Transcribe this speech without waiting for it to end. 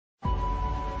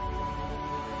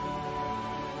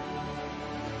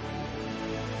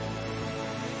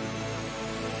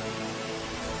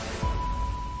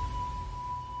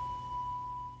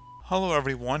Hello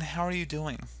everyone, how are you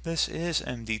doing? This is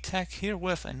MD Tech here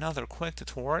with another quick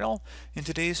tutorial. In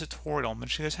today's tutorial, I'm going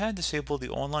to show you guys how to disable the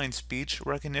online speech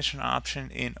recognition option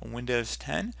in Windows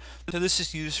 10. So this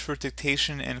is used for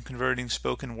dictation and converting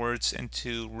spoken words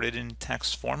into written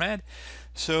text format.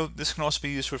 So this can also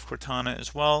be used with Cortana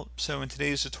as well. So in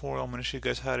today's tutorial, I'm going to show you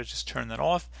guys how to just turn that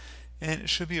off. And it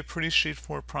should be a pretty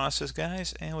straightforward process,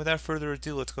 guys. And without further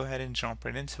ado, let's go ahead and jump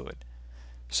right into it.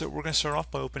 So we're going to start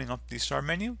off by opening up the Start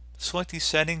menu. Select the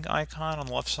setting icon on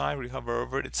the left side where you hover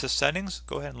over it. It says Settings.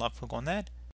 Go ahead and left click on that.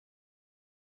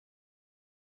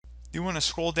 You want to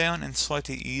scroll down and select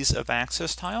the Ease of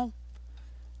Access tile.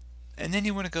 And then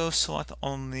you want to go select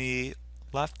on the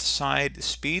left side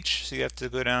Speech. So you have to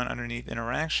go down underneath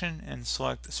Interaction and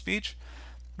select Speech.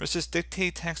 Where it says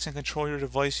Dictate text and control your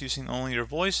device using only your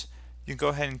voice. You can go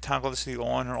ahead and toggle this to the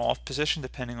on or off position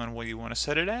depending on what you want to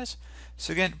set it as.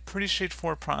 So again, pretty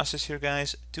straightforward process here,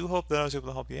 guys. Do hope that I was able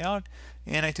to help you out,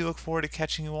 and I do look forward to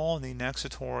catching you all in the next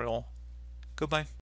tutorial. Goodbye.